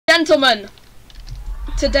gentlemen,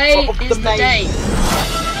 today is the day.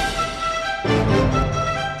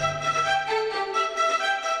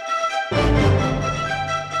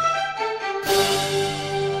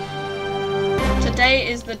 Today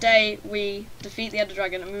is the day we defeat the Ender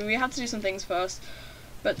Dragon. I mean, we have to do some things first,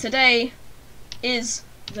 but today is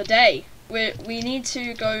the day. We need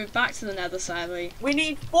to go back to the Nether, sadly. We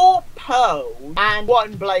need 4 pearls and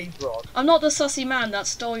 1 blaze rod. I'm not the sussy man that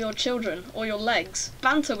stole your children or your legs.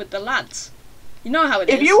 Banter with the lads. You know how it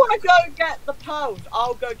is. If you want to go get the pearls,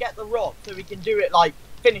 I'll go get the rock so we can do it, like,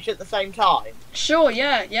 finish at the same time. Sure,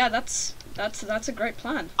 yeah, that's a great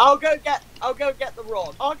plan. I'll go get the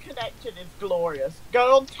rod. Our connection is glorious.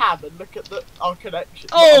 Go on tab and look at our connection.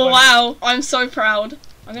 Oh wow, I'm so proud.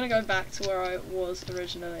 I'm gonna go back to where I was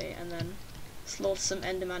originally and then slaughter some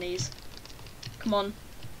endermanies. Come on.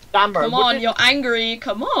 Damn, come on, you're angry,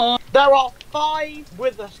 come on! There are 5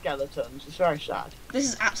 wither skeletons, it's very sad. This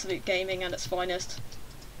is absolute gaming at its finest.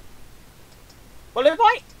 Well, if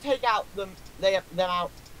I take out them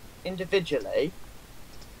out individually,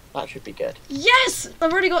 that should be good. Yes!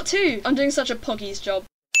 I've already got 2! I'm doing such a poggy's job.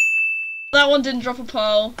 That one didn't drop a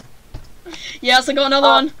pearl. Yes, I got another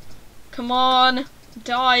one. Come on.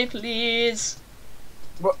 Die, please.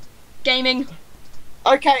 What? Gaming.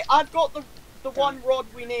 Okay, I've got the 1 rod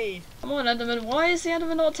we need. Come on, Enderman. Why is the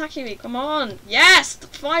Enderman not attacking me? Come on. Yes!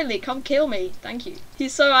 Finally, come kill me. Thank you.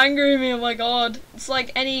 He's so angry with me, oh my god. It's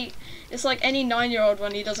like any 9-year-old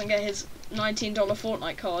when he doesn't get his $19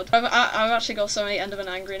 Fortnite card. I've actually got so many Endermen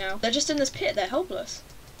angry now. They're just in this pit, they're helpless.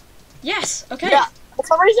 Yes! Okay. Yeah. For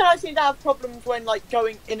some reason I seem to have problems when, like,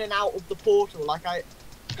 going in and out of the portal, like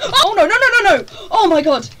Oh no, no, no, no, no! Oh my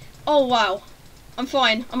god! Oh wow. I'm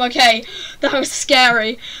fine. I'm okay. That was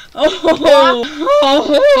scary. Oh.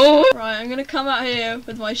 Right, I'm gonna come out here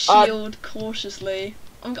with my shield cautiously.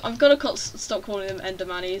 I've got to stop calling them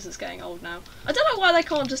Endermanies. It's getting old now. I don't know why they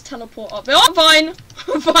can't just teleport up. Oh, I'm fine.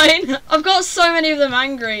 I'm fine. I've got so many of them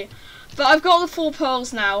angry. But I've got the 4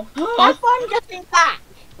 pearls now. Have fun getting back.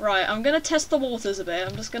 Right, I'm gonna test the waters a bit.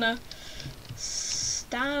 I'm just gonna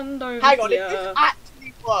stand over Hang on, here. if this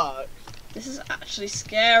actually works. This is actually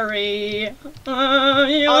scary.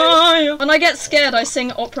 When I get scared, I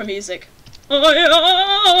sing opera music.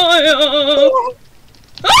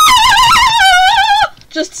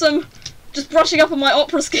 Just brushing up on my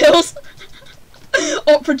opera skills.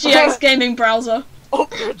 Opera GX gaming browser.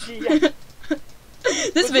 Opera GX.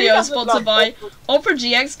 This video is sponsored by Opera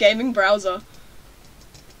GX gaming browser.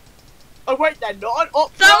 Oh wait, they're not an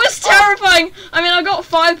opera. That was terrifying! I mean, I got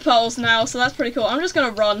 5 pearls now, so that's pretty cool. I'm just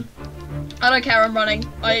gonna run. I don't care, I'm running.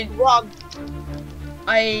 Run.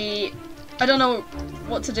 I don't know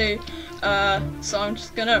what to do, so I'm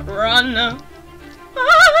just gonna run.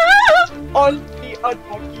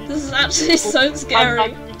 This is actually so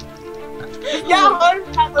scary. Yeah, I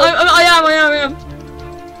am.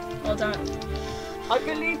 Oh damn it. I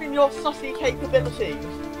believe in your sussy capabilities.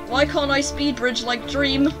 Why can't I speed bridge like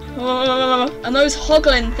Dream? And those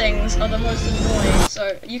hoglin things are the most annoying.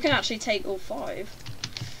 So you can actually take all 5.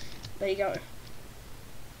 There you go.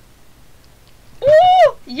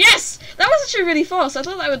 Ooh! Yes! That was actually really fast. I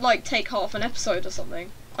thought that would like take half an episode or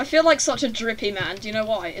something. I feel like such a drippy man. Do you know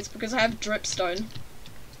why? It's because I have dripstone.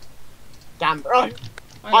 Damn right.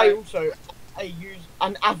 I also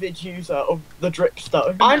an avid user of the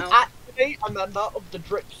dripstone. I'm actually a member of the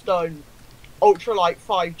dripstone ultralight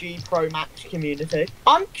 5G Pro Max community.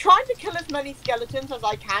 I'm trying to kill as many skeletons as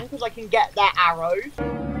I can because I can get their arrows.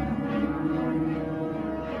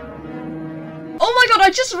 Oh my god, I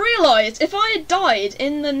just realised if I had died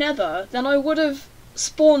in the Nether, then I would have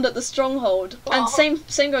spawned at the stronghold. And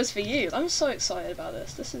same goes for you. I'm so excited about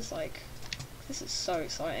this. This is so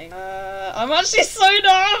exciting. I'm actually so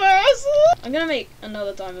nervous! I'm gonna make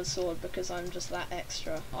another diamond sword because I'm just that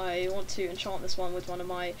extra. I want to enchant this one with one of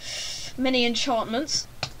my mini enchantments.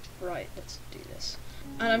 Right, let's do this.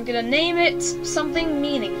 And I'm gonna name it something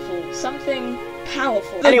meaningful, something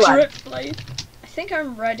powerful. Anyway. The drip blade. I think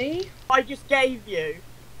I'm ready. I just gave you.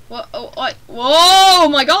 What? Oh, whoa,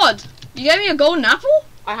 my god! You gave me a golden apple?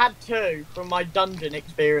 I had 2 from my dungeon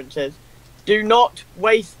experiences. Do not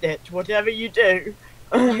waste it, whatever you do.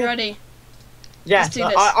 Are you ready? Yes,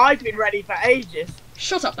 I've been ready for ages.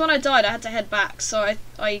 Shut up. When I died, I had to head back, so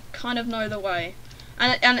I kind of know the way.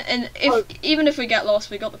 And even if we get lost,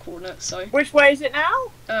 we got the coordinates, so. Which way is it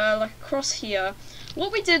now? Like across here.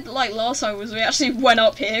 What we did like last time was we actually went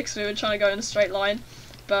up here because we were trying to go in a straight line.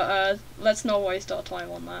 But let's not waste our time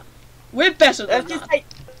on that. We're better than that.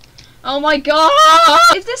 Oh my god!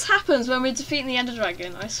 If this happens when we're defeating the Ender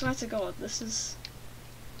Dragon, I swear to god, this is...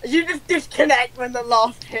 You just disconnect when the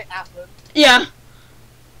last hit happens. Yeah.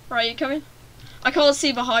 Right, you coming? I can't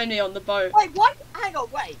see behind me on the boat. Wait, what? Hang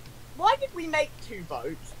on, wait. Why did we make 2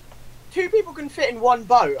 boats? 2 people can fit in 1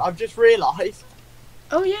 boat, I've just realised.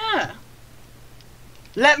 Oh, yeah.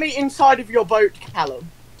 Let me inside of your boat,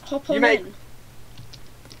 Callum. Hop on in.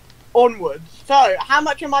 Onwards. So, how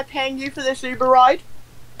much am I paying you for this Uber ride?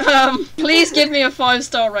 Please give me a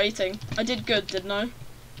 5-star rating. I did good, didn't I?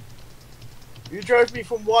 You drove me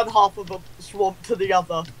from one half of a swamp to the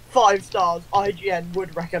other. 5 stars. IGN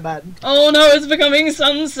would recommend. Oh no, it's becoming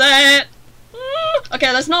sunset.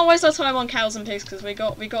 Okay, let's not waste our time on cows and pigs because we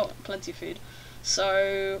got plenty of food.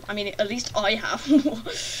 So, I mean, at least I have more.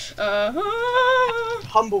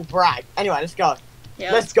 Humble brag. Anyway, let's go.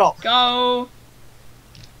 Yeah, let's go. Go.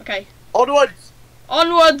 Okay. Onwards.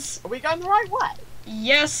 Onwards. Are we going the right way?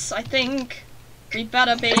 Yes, I think we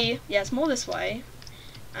better be. Yeah, it's more this way,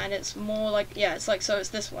 and it's more like it's like so. It's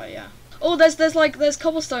this way, yeah. Oh, there's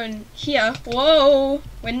cobblestone here. Whoa,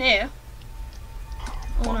 we're near.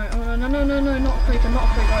 Oh no, no, not a creeper,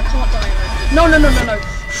 I can't die. No.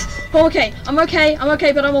 Oh, okay, I'm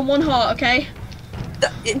okay, but I'm on 1 heart, okay?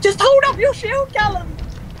 Just hold up your shield, Callum!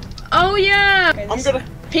 Oh yeah! Okay, I'm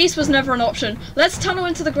peace was never an option. Let's tunnel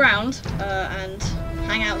into the ground, and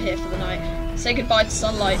hang out here for the night. Say goodbye to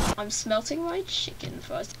sunlight. I'm smelting my chicken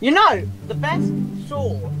first. You know, the best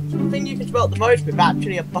sword, the thing you can smelt the most with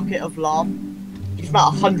actually a bucket of lava. You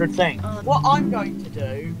smelt 100 things. What I'm going to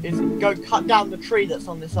do is go cut down the tree that's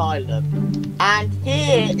on this island. And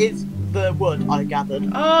here is the wood I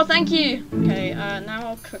gathered. Oh, thank you. Okay, now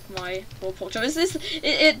I'll cook my raw pork chop. Is this?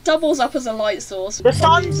 It doubles up as a light source. The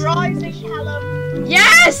sun's rising, Callum.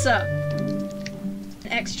 Yes. An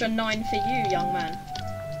extra 9 for you, young man.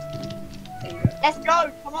 There you go. Let's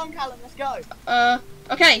go. Come on, Callum. Let's go.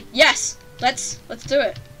 Okay. Yes. Let's do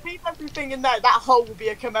it. Keep everything in there. That hole will be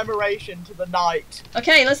a commemoration to the night.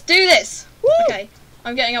 Okay, let's do this. Woo! Okay.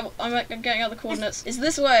 I'm getting out the coordinates. It's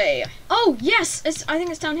this way. Oh yes, I think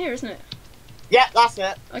it's down here, isn't it? Yeah, that's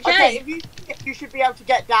it. Okay. If you should be able to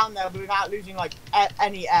get down there without losing like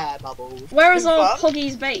any air bubbles. Where is our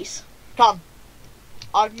Poggy's base? Come.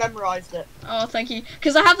 I've memorised it. Oh, thank you.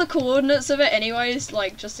 Because I have the coordinates of it anyways,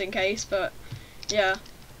 like just in case. But yeah.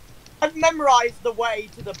 I've memorised the way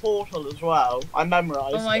to the portal as well. I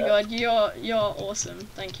memorised it. Oh my god, you're awesome.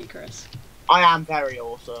 Thank you, Chris. I am very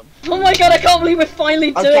awesome. Oh my god, I can't believe we're finally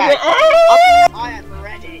doing it. I am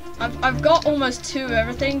ready. I've got almost 2 of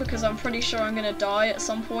everything because I'm pretty sure I'm gonna die at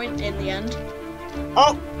some point in the end.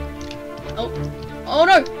 Oh. Oh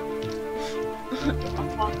no.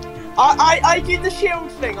 I did the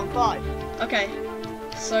shield thing. I'm fine. Okay.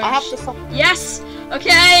 So I have to. Yes.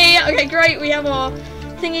 Okay, great. We have our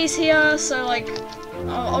thingies here. So like,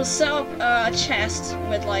 I'll set up a chest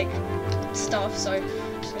with like stuff. So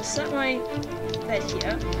I'm just gonna set my bed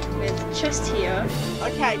here with chest here.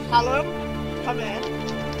 Okay, Callum, come in.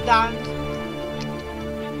 Stand.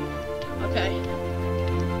 Okay.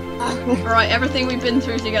 Alright, everything we've been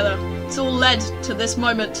through together. It's all led to this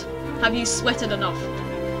moment. Have you sweated enough?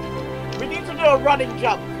 We need to do a running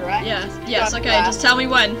jump, correct? Yes, okay, just tell me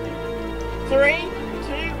when. 3, 2,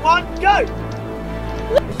 1, go!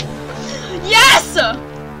 Yes!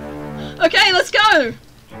 Okay, let's go!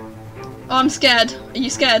 Oh, I'm scared. Are you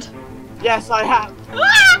scared? Yes, I am.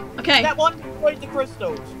 Ah! Okay. That one destroyed the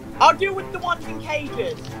crystals. I'll deal with the ones in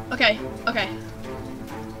cages. Okay.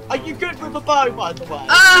 Are you good with a bow, by the way?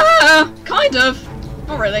 Kind of.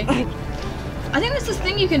 Not really. I think there's this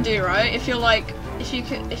thing you can do, right? If you're like,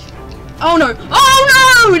 Oh no!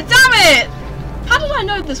 Oh no! Damn it! How did I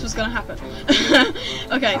know this was gonna happen?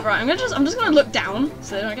 Okay, right. I'm just gonna look down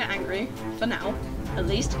so they don't get angry. For now, at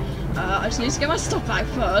least. I just need to get my stuff back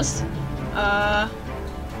first.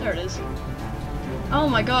 There it is. Oh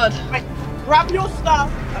my god. Wait, grab your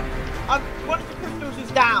stuff. One of the crystals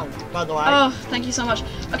is down, by the way. Oh, thank you so much.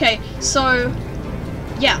 Okay, so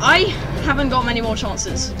yeah, I haven't got many more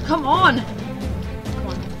chances. Come on.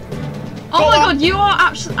 Oh my god, you are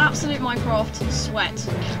absolute Minecraft sweat.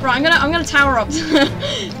 Right, I'm gonna tower up.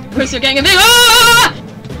 Chris, you're getting a big.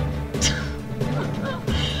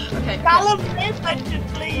 Okay. Callum, pay attention,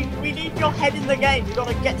 please. We need your head in the game. You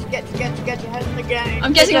gotta get your head in the game.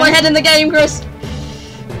 I'm getting my head in the game, Chris.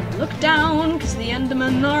 Look down, cause the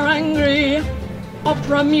Endermen are angry.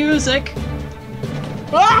 Opera music.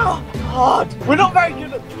 Ah, God. We're not very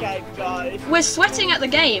good at the game, guys. We're sweating at the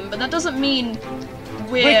game, but that doesn't mean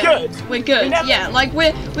we're good. We're good. Yeah, like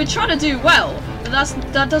we're trying to do well, but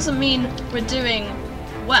that doesn't mean we're doing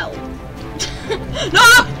well.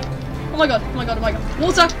 No! Oh my god!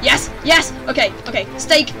 Water! Yes! Okay.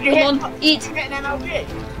 Steak. Come on, eat. You get an MLG?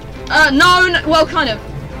 No. Well, kind of.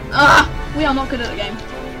 We are not good at the game.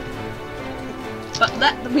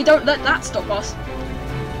 But we don't let that stop us.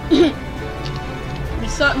 We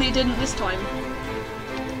certainly didn't this time.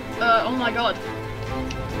 Oh my god.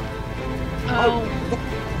 Oh.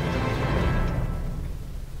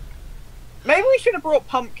 Maybe we should have brought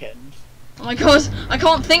pumpkins. Oh my god, I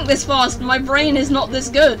can't think this fast. My brain is not this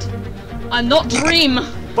good. I'm not Dream.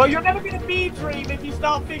 Well, you're never gonna be Dream if you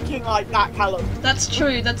start thinking like that, Callum. That's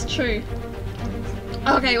true, that's true.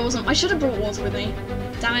 Okay, awesome. I should have brought water with me.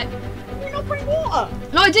 Damn it. Did you not bring water?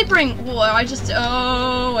 No, I did bring water. I just...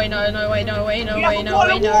 Oh, wait, no. I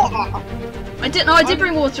did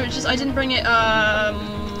bring water. It's just I didn't bring it,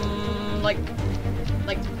 like...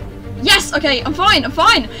 Yes! Okay, I'm fine!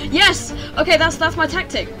 Yes! Okay, that's my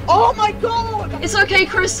tactic. Oh my god! It's okay,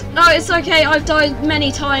 Chris. No, it's okay. I've died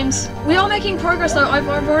many times. We are making progress, though. I've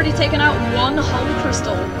already taken out one whole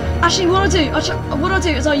crystal. Actually, what I'll do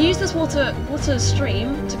is I'll use this water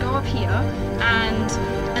stream to go up here and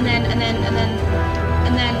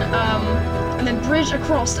then bridge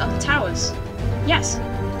across to other towers. Yes.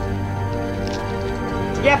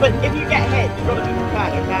 Yeah, but if you get hit, you gotta be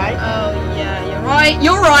prepared, okay? Oh yeah,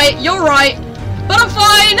 you're right. But I'm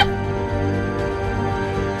fine.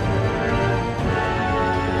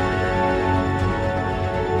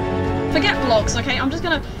 Forget blocks, okay? I'm just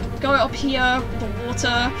gonna go up here with the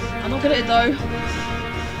water. I'm not good at it though.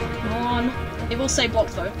 Come on. It will say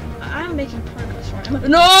blocks though. I am making progress, right?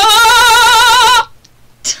 No!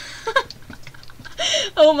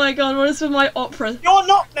 Oh my god, what is with my opera? You're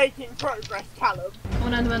not making progress, Callum. Come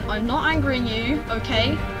on, Enderman, I'm not angering you,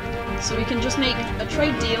 okay? So we can just make a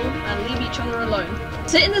trade deal and leave each other alone.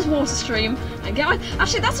 Sit in this water stream and get.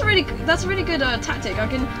 Actually, that's a really good tactic. I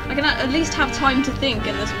can at least have time to think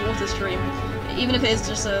in this water stream, even if it is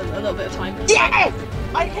just a little bit of time. Yes!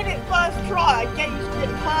 I hit it first try. I gauged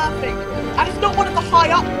it perfect, and it's not one of the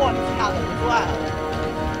high up ones, Callum, as well.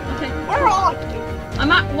 Okay. Where are you? I'm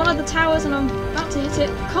at one of the towers and I'm about to hit it.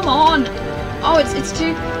 Come on! Oh, it's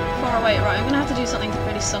too far away. Right, I'm gonna have to do something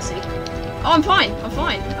really sussy. Oh, I'm fine. Come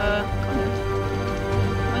on.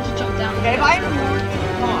 Why'd you jump down? Okay, if I even more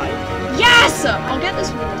high. Yes! I'll get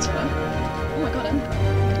this water. Oh my god, Ember.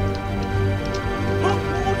 Put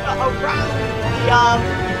water around the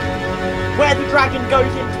where the dragon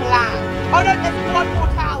goes into land. Oh no, there's one more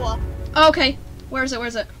tower. Oh, okay. Where is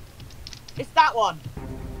it? It's that one.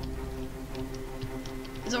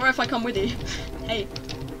 Is it alright if I come with you? Hey.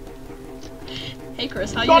 Hey,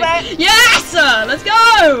 Chris, how Got you? it. Yes! Let's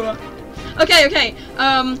go! Okay.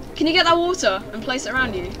 Can you get that water and place it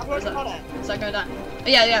around you? I've already got it. Is that going down? Oh,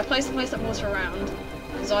 yeah. Place that water around.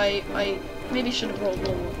 Because I maybe should have brought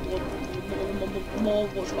more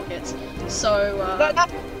water buckets. So.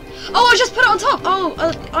 Oh, I just put it on top. Oh,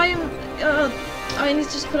 I need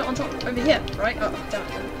to just put it on top over here, right? Oh, damn.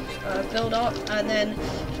 Build up and then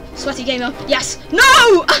sweaty gamer. Yes.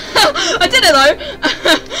 No! I did it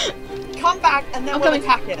though. Come back and then we'll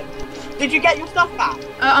attack him. Did you get your stuff back?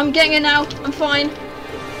 I'm getting it now. I'm fine.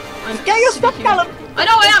 Get your stuff, Callum. I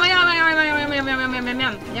know I am.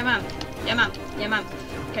 Yeah, man.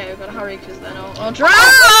 Okay, we've got to hurry because then I'll try.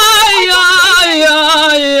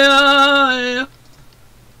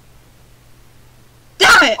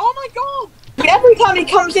 Damn it! Oh my god! Every time he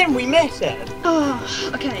comes in, we miss it.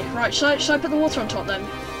 Oh, okay, right. Should I put the water on top then?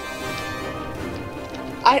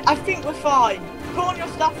 I think we're fine. Put on your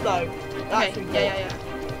stuff though. Okay. Yeah.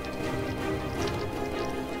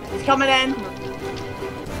 He's coming in.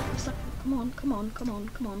 Come on.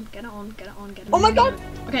 Get it on. Oh my god!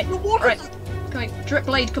 Okay. The water. Right. Okay. Drip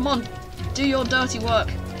blade. Come on. Do your dirty work.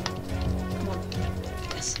 Come on.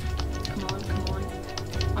 Yes. Come on.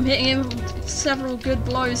 I'm hitting him with several good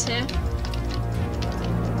blows here.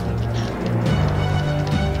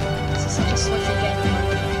 This is such a sweaty game.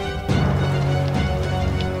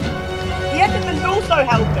 The Enderman's also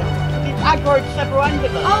helping. He's aggroed several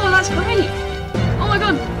Endermen. Oh, that's great! Oh my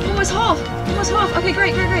god, almost half! Okay,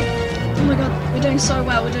 great. Oh my god, we're doing so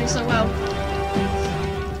well.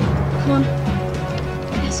 Come on.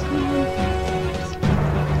 Yes, come on.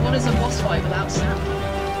 What is a boss fight without Sam?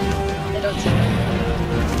 They don't say that.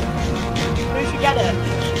 Who should get it?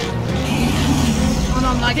 Oh no,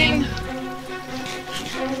 I'm lagging.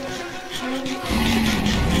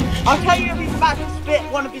 I'll tell you if he's about to spit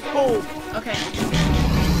one of his balls. Okay.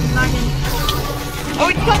 I'm lagging. Oh,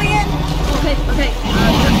 he's coming in! Okay.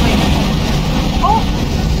 Wait. Oh!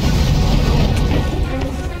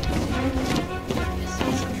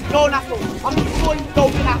 Golden apple. I'm destroying the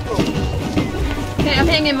golden apple. Okay, I'm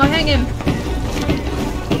hitting him.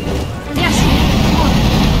 Yes!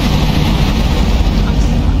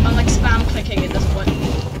 I'm like spam clicking at this point.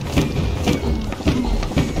 Come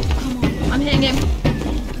on. I'm hitting him.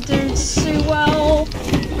 I'm doing so well.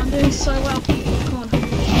 so well. Come on.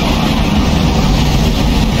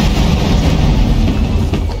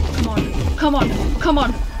 Come on. Come on. Come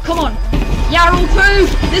on. Come on. Yarrel Poo,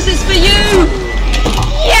 this is for you!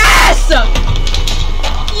 Yes!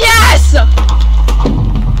 Yes!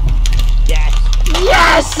 Yes!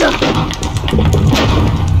 Yes!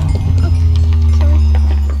 Okay, sorry.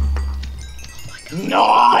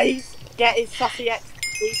 Nice! Get his sussy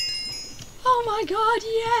XP. Oh my god,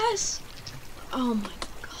 yes! Oh my god.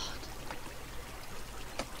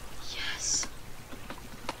 Yes.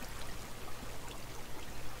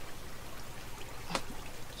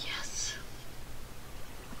 Yes.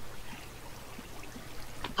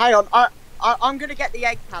 Hang on, I'm gonna get the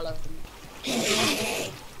egg, Callum.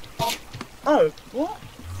 Oh, what?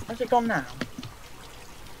 Has it gone now?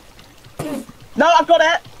 No, I've got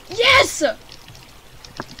it! Yes!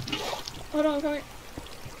 Hold on, I'm coming.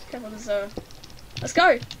 Careful, there's let's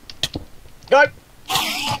go! Go!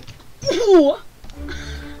 Ooh.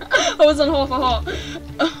 I was on half a heart.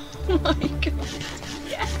 Oh my god.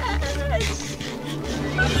 Yes! Oh my god.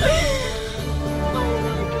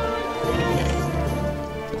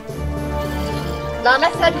 Now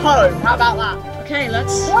let's head home, how about that? Okay,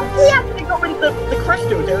 let's... Once we actually got rid of the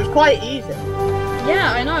crystals, it was quite easy.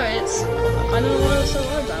 Yeah, I know, it's... I don't know what I was so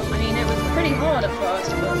worried about. I mean, it was pretty hard at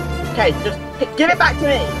first, but... Okay, just give it back to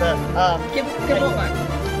me, but, Give what back?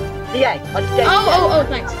 the egg. I just gave Oh,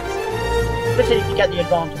 thanks. Just so you can get the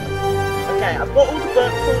advantage. Okay, I've got all the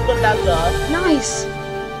books, all the leather. Nice!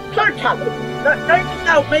 So, Callum, don't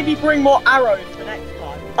yourself maybe bring more arrows for next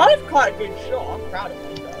time. I have quite a good shot, I'm proud of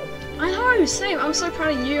myself. I know, same. I'm so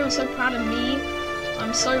proud of you, I'm so proud of me.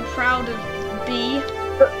 I'm so proud of B.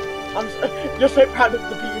 You're so proud of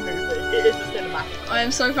the B movie. It is a cinematic. I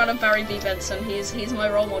am so proud of Barry B. Benson. He's my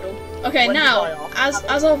role model. Okay, When now, you die off,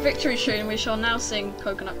 as our victory tune, we shall now sing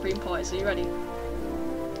Coconut Cream Pie. So you ready?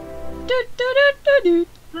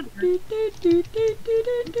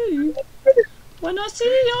 When I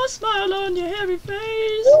see your smile on your hairy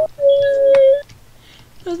face,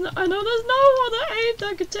 I know there's no other ape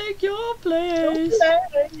that could take your place.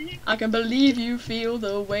 I can believe you feel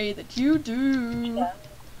the way that you do.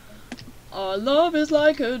 Our love is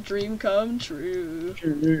like a dream come true.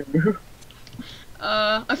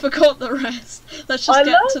 I forgot the rest. Let's just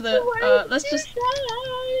get to the, let's just...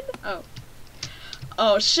 Oh.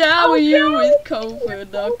 I'll shower you with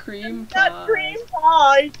coconut cream pie. Cream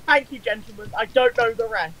pie! Thank you, gentlemen. I don't know the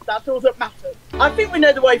rest. That's all that matters. I think we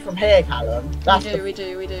know the way from here, Callum. We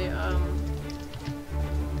do.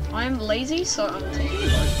 I'm lazy, so I'm taking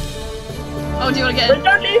it. Oh, do you want to get in?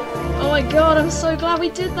 Don't leave! Oh my god, I'm so glad we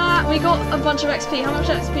did that. We got a bunch of XP. How much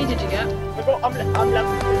XP did you get? I'm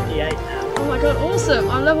level 58 now. Oh my god, awesome.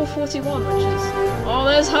 I'm level 41, which is... Oh,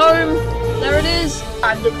 there's home. There it is.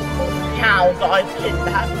 And the cows that I've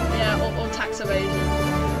kidnapped. Yeah, or tax evasion.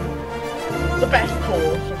 The best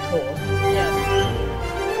cause, of course. Yeah.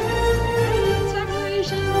 Tax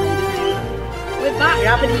evasion, how you doing? We're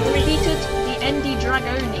back and we defeated the Endy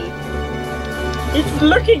Dragoni. He's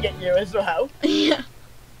looking at you as well. Yeah.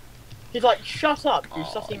 He's like, shut up, you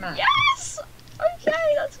sussy man. Yes!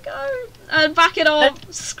 Okay, let's go. And back in our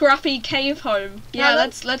scrappy cave home. Yeah,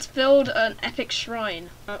 let's build an epic shrine.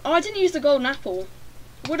 Oh, I didn't use the golden apple.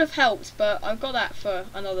 Would have helped, but I've got that for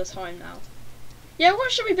another time now. Yeah,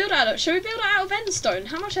 what should we build out of? Should we build it out of endstone?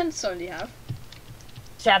 How much endstone do you have?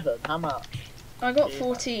 7, how much? I got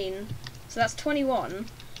 14, so that's 21.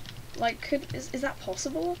 Like, is that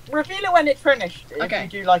possible? Reveal it when it's finished. Okay.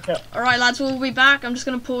 If you do like it. Alright lads, we'll be back. I'm just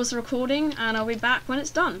going to pause the recording and I'll be back when it's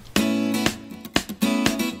done.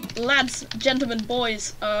 Lads, gentlemen,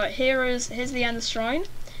 boys, here's the end of the shrine.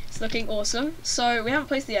 It's looking awesome. So, we haven't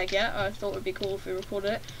placed the egg yet. I thought it would be cool if we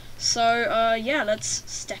recorded it. So, yeah, let's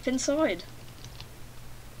step inside.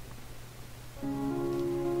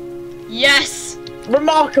 Yes!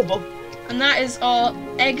 Remarkable! And that is our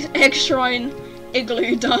egg shrine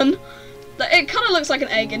igloo done. It kind of looks like an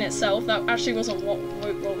egg in itself. That actually wasn't what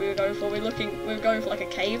we were going for. We were going for like a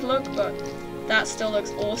cave look, but that still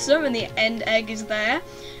looks awesome. And the end egg is there,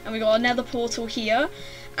 and we got another portal here,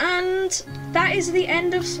 and that is the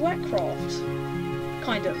end of Sweatcraft.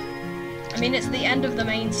 Kind of. I mean, it's the end of the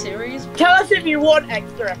main series. Tell us if you want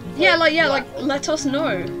extra episodes. Yeah, like let us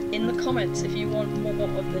know in the comments if you want more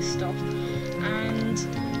of this stuff. And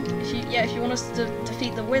if you want us to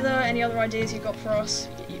defeat the Wither, any other ideas you got for us?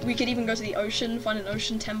 We could even go to the ocean, find an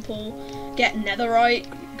ocean temple, get netherite,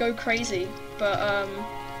 go crazy. But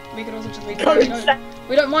we could also just leave it.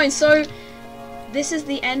 We don't mind. So this is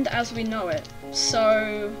the end as we know it.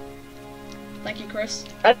 So thank you, Chris.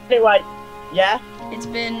 Anyway, yeah. It's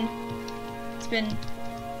been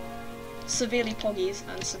severely poggies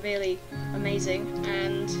and severely amazing,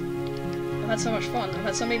 and I've had so much fun. I've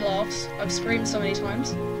had so many laughs. I've screamed so many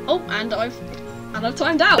times. Oh, and I've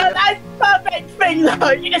timed out. That's perfect thing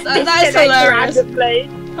though. You just that is hilarious. Randomly.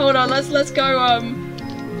 Hold on, let's go.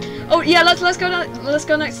 Oh yeah, let's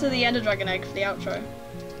go next to the Ender Dragon egg for the outro.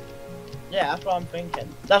 Yeah, that's what I'm thinking.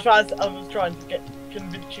 That's why I was trying to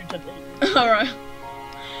convince you to do. All right.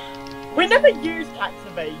 We never used tax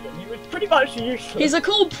evasion. He was pretty much useless. He's a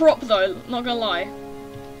cool prop though. Not gonna lie.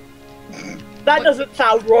 That doesn't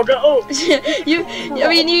sound wrong at all.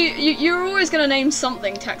 You're always gonna name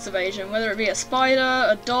something tax evasion, whether it be a spider,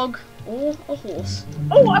 a dog, or a horse.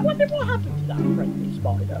 Oh, I wonder what happened to that friendly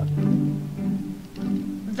spider.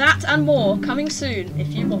 That and more coming soon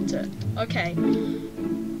if you want it. Okay.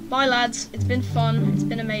 Bye lads. It's been fun. It's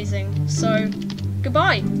been amazing. So,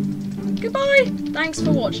 goodbye. Goodbye. Thanks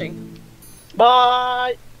for watching.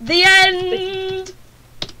 Bye. The end.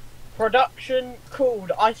 Production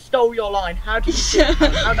called. I stole your line. How do you feel?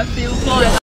 How do you feel?